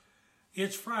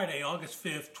It's Friday, August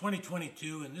 5th,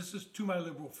 2022, and this is To My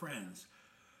Liberal Friends.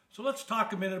 So let's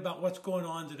talk a minute about what's going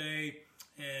on today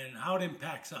and how it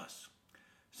impacts us.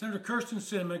 Senator Kirsten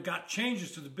Sinema got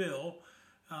changes to the bill.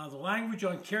 The language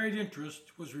on carried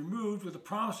interest was removed with a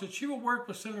promise that she will work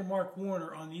with Senator Mark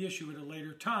Warner on the issue at a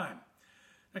later time.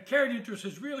 Now, carried interest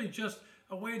is really just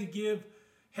a way to give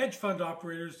hedge fund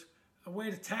operators a way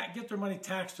to get their money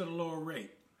taxed at a lower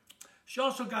rate. She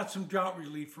also got some drought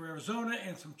relief for Arizona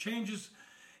and some changes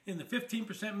in the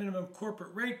 15% minimum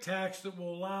corporate rate tax that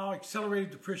will allow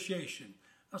accelerated depreciation.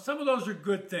 Now, some of those are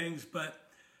good things, but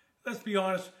let's be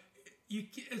honest,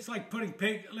 it's like putting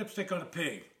lipstick on a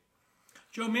pig.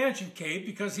 Joe Manchin caved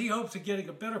because he hopes of getting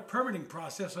a better permitting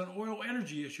process on oil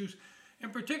energy issues,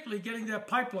 and particularly getting that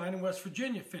pipeline in West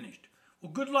Virginia finished.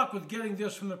 Well, good luck with getting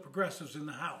this from the progressives in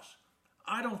the House.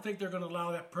 I don't think they're going to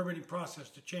allow that permitting process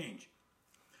to change.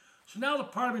 So now the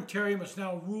parliamentarian must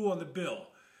now rule on the bill,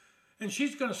 and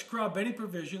she's going to scrub any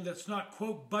provision that's not,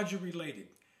 quote, budget related.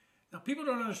 Now, people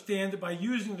don't understand that by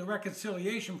using the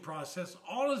reconciliation process,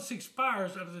 all of this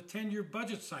expires out of the 10-year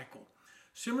budget cycle,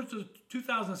 similar to the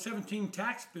 2017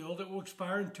 tax bill that will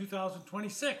expire in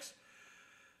 2026.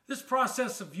 This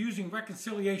process of using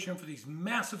reconciliation for these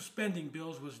massive spending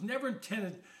bills was never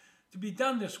intended to be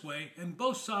done this way, and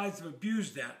both sides have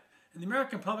abused that. And the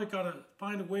American public ought to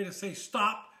find a way to say,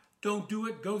 stop, don't do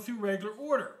it, go through regular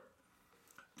order.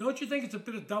 Don't you think it's a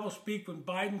bit of doublespeak when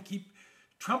Biden keeps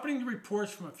trumpeting the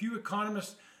reports from a few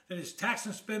economists that his tax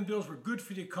and spend bills were good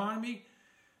for the economy?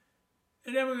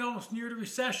 And then we almost neared a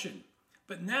recession.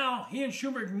 But now he and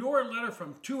Schumer ignore a letter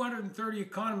from 230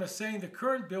 economists saying the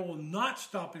current bill will not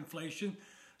stop inflation.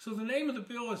 So the name of the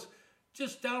bill is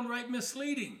just downright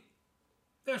misleading.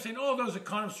 They're saying, oh, those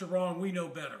economists are wrong, we know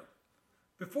better.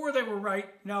 Before they were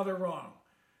right, now they're wrong.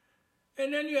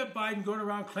 And then you have Biden going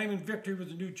around claiming victory with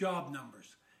the new job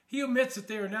numbers. He admits that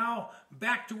they are now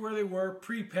back to where they were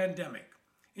pre-pandemic.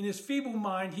 In his feeble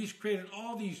mind, he's created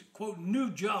all these, quote, new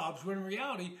jobs, when in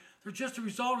reality, they're just a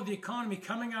result of the economy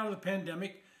coming out of the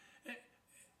pandemic,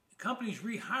 companies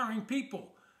rehiring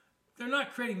people. They're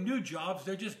not creating new jobs,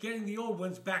 they're just getting the old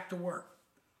ones back to work.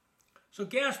 So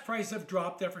gas prices have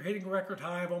dropped after hitting a record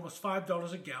high of almost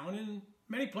 $5 a gallon. In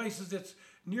many places, it's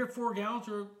near 4 gallons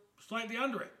or slightly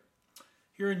under it.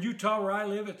 Here in Utah, where I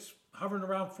live, it's hovering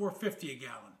around $4.50 a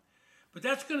gallon. But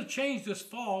that's going to change this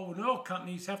fall when oil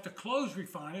companies have to close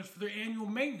refineries for their annual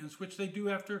maintenance, which they do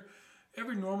after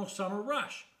every normal summer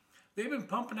rush. They've been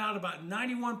pumping out about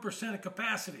 91% of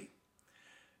capacity.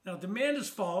 Now, demand has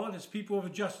fallen as people have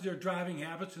adjusted their driving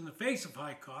habits in the face of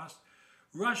high costs.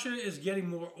 Russia is getting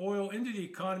more oil into the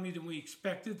economy than we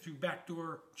expected through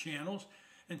backdoor channels,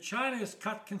 and China has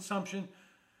cut consumption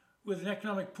with an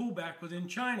economic pullback within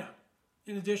China.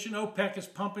 In addition, OPEC is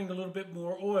pumping a little bit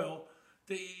more oil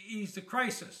to ease the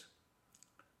crisis.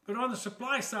 But on the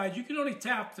supply side, you can only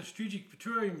tap the Strategic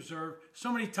Petroleum Reserve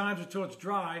so many times until it's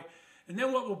dry. And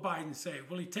then what will Biden say?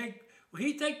 Will he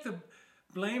take the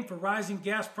blame for rising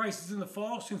gas prices in the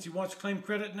fall since he wants to claim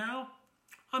credit now?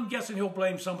 I'm guessing he'll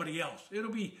blame somebody else.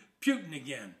 It'll be Putin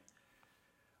again.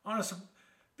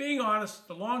 Being honest,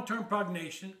 the long-term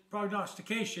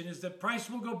prognostication is that prices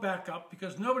will go back up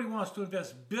because nobody wants to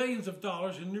invest billions of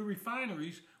dollars in new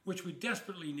refineries, which we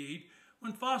desperately need,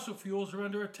 when fossil fuels are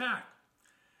under attack.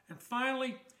 And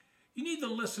finally, you need to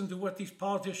listen to what these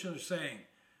politicians are saying.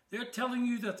 They're telling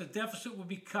you that the deficit will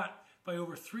be cut by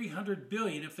over $300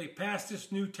 billion if they pass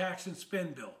this new tax and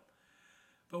spend bill.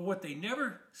 But what they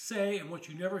never say, and what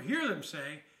you never hear them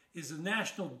say, is the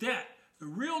national debt, the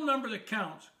real number that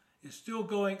counts, is still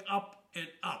going up and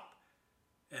up.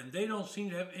 And they don't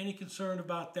seem to have any concern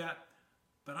about that.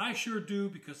 But I sure do,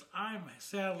 because I'm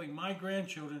saddling my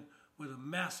grandchildren with a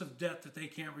massive debt that they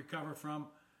can't recover from.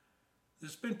 This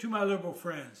has been To My Liberal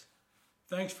Friends.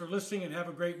 Thanks for listening and have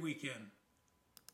a great weekend.